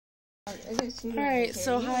Alright,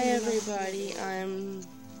 so hi everybody.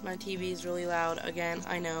 My TV is really loud again,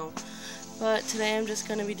 I know. But today I'm just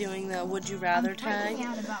going to be doing the Would You Rather tag.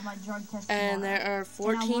 And there are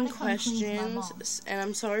 14 questions. And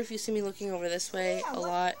I'm sorry if you see me looking over this way a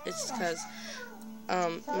lot. It's just because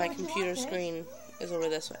my computer screen is over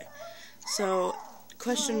this way. So,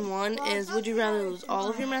 question 1 is, would you rather lose all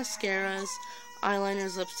of your mascaras,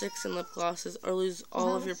 eyeliners, lipsticks, and lip glosses, or lose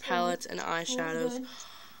all of your palettes and eyeshadows?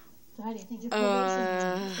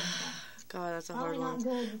 God, that's a hard one.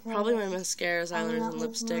 Probably my mascaras, eyeliners, and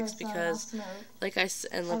lipsticks, because,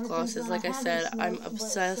 and lip glosses, like I said, I'm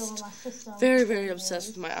obsessed, very, very obsessed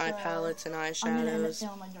with my eye palettes and eyeshadows.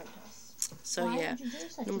 So yeah.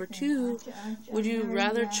 Number 2, would you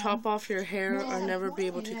rather chop off your hair or never be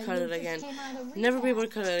able to cut it again? Never be able to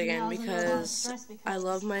cut it again, because I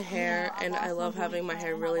love my hair and I love having my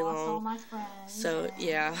hair really long. So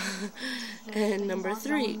yeah. And number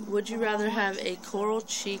 3, would you rather have a coral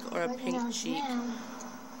cheek or a pink cheek?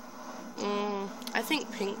 I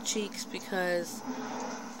think pink cheeks, because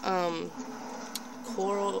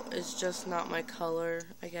coral is just not my color,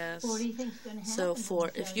 I guess. So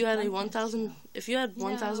 4. If you had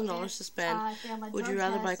 $1,000 to spend, would you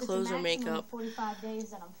rather buy clothes or makeup?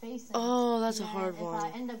 Oh, that's a hard one.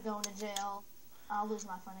 I'll lose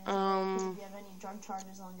my financial aid, because if you have any drug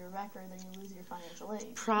charges on your record, then you lose your financial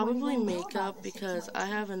aid. Probably makeup, because I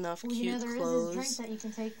have enough cute clothes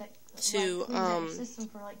to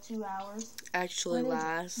actually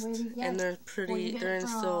last, and they're in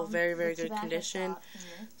still very, very good condition.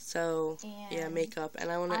 So yeah, makeup,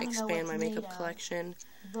 and I want to expand my makeup collection.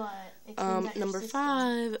 Number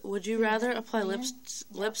 5, would you rather apply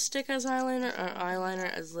lipstick as eyeliner or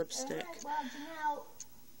eyeliner as lipstick?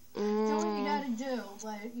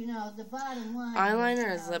 Eyeliner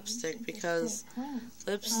as lipstick, because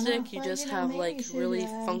lipstick you just have like really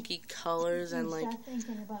funky colors, and like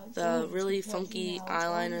the really funky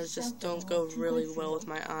eyeliners just don't go really well with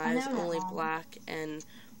my eyes, only black and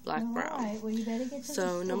black brown.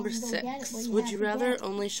 So number 6, would you rather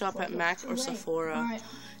only shop at MAC or Sephora?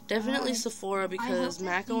 Definitely Sephora, because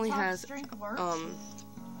MAC only has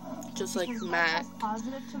just like MAC,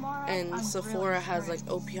 and Sephora has like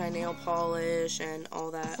OPI nail polish and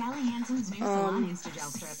all that.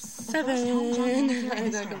 7, I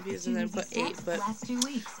got confused and then put 8, but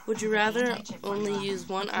would you rather only use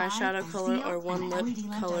one eyeshadow color or one lip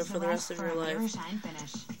color for the rest of your life?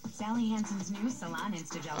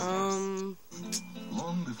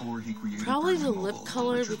 Probably the lip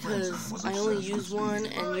color, because I only use one,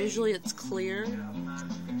 and usually it's clear,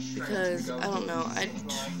 because, I don't know,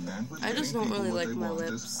 I just don't really like my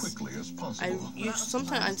lips. I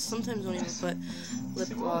sometimes don't even put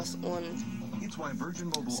lip gloss on.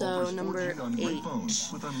 So, number 8.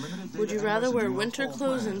 Would you rather wear winter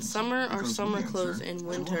clothes in summer or summer clothes in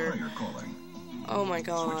winter? Oh my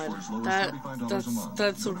god,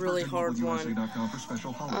 that's a really hard one.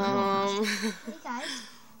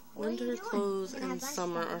 Winter clothes in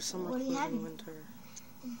summer or summer clothes in winter?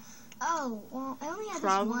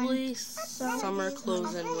 Probably summer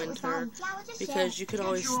clothes in winter, because you could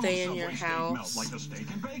always stay in your house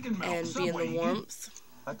and be in the warmth.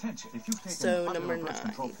 So, number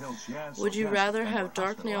 9. Would you rather have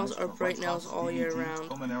dark nails or bright nails all year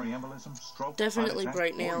round? Definitely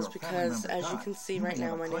bright nails, because as you can see right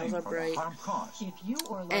now, my nails are bright.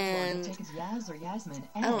 And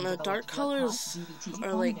I don't know, dark colors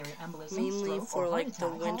are like mainly for like the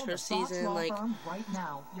winter season, like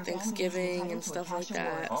Thanksgiving and stuff like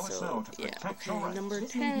that. So yeah, okay. Number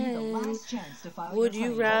 10. Would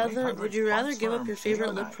you rather give up your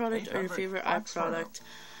favorite lip product or your favorite eye product?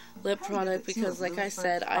 Lip product, because like I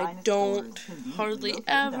said, I don't hardly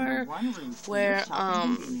ever wear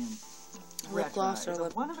lip gloss or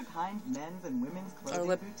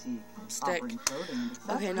lipstick.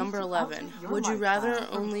 Okay, number 11. Would you rather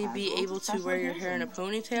only be able to wear your hair in a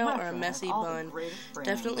ponytail or a messy bun?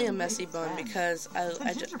 Definitely a messy bun, because I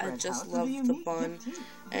just love the bun.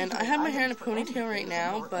 And I have my hair in a ponytail right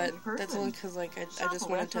now, but that's only because like I just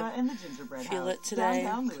wanted to feel it today.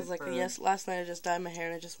 Because like last night I just dyed my hair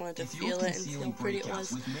and I just wanted to feel it and see how pretty it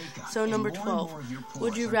was. So number 12.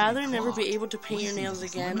 Would you rather never be able to paint your nails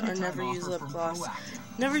again or never use lip gloss?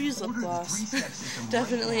 Never use lip gloss.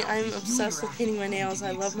 Definitely, I'm obsessed with painting my nails.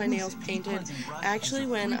 I love my nails painted. Actually,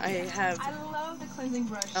 when I have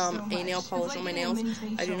a nail polish on my nails,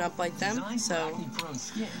 I do not bite them. So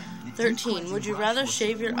 13. Would you rather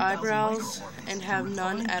shave your eyebrows and have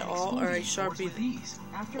none at all, or Sharpie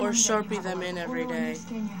them in every day?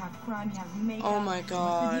 Oh my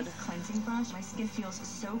god.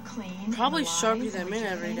 Probably Sharpie them in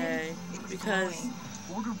every day, because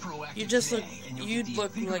you just look, you'd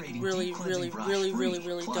look like really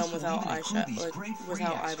dumb without eyeshadow, like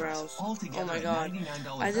without eyebrows. Oh my god.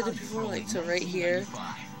 I did it before, like to right here.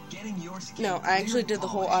 No, I actually did the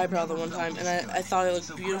whole eyebrow the one time, and I thought it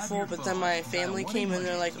looked beautiful, but then my family came and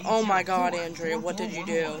they're like, oh my god, Andrea, what did you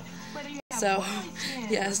do? So,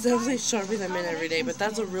 yeah, it's definitely Sharpie them in every day, but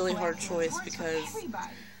that's a really hard choice because,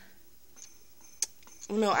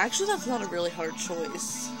 no, actually that's not a really hard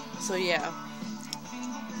choice. So, yeah.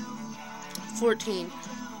 14.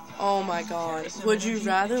 Oh my god. Would you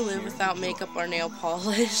rather live without makeup or nail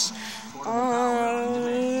polish?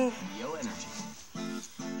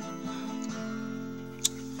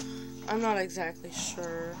 I'm not exactly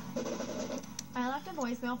sure. I left a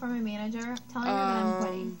voicemail from my manager telling her that I'm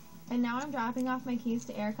quitting. And now I'm dropping off my keys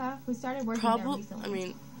to Erica, who started working there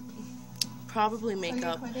recently. Probably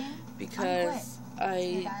makeup. Because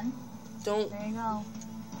I don't... There you go.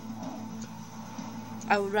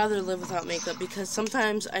 I would rather live without makeup because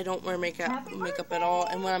sometimes I don't wear makeup at all,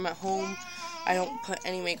 and when I'm at home, I don't put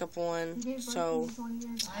any makeup on, so,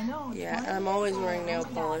 yeah, and I'm always wearing nail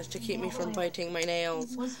polish to keep me from biting my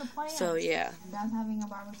nails, so, yeah.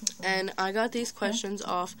 And I got these questions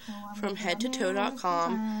off from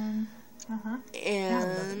headtotoe.com,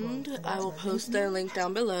 and I will post their link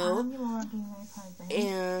down below,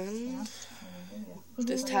 and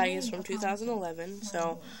this tag is from 2011,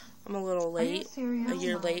 so I'm a little late, a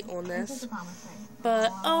year late on this,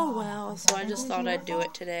 but oh well, so I just thought I'd do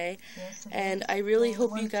it today, and I really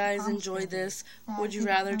hope you guys enjoy this Would You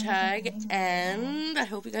Rather tag, and I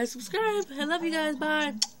hope you guys subscribe. I love you guys,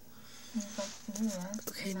 bye.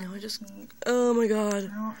 Okay, now I just, oh my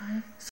god.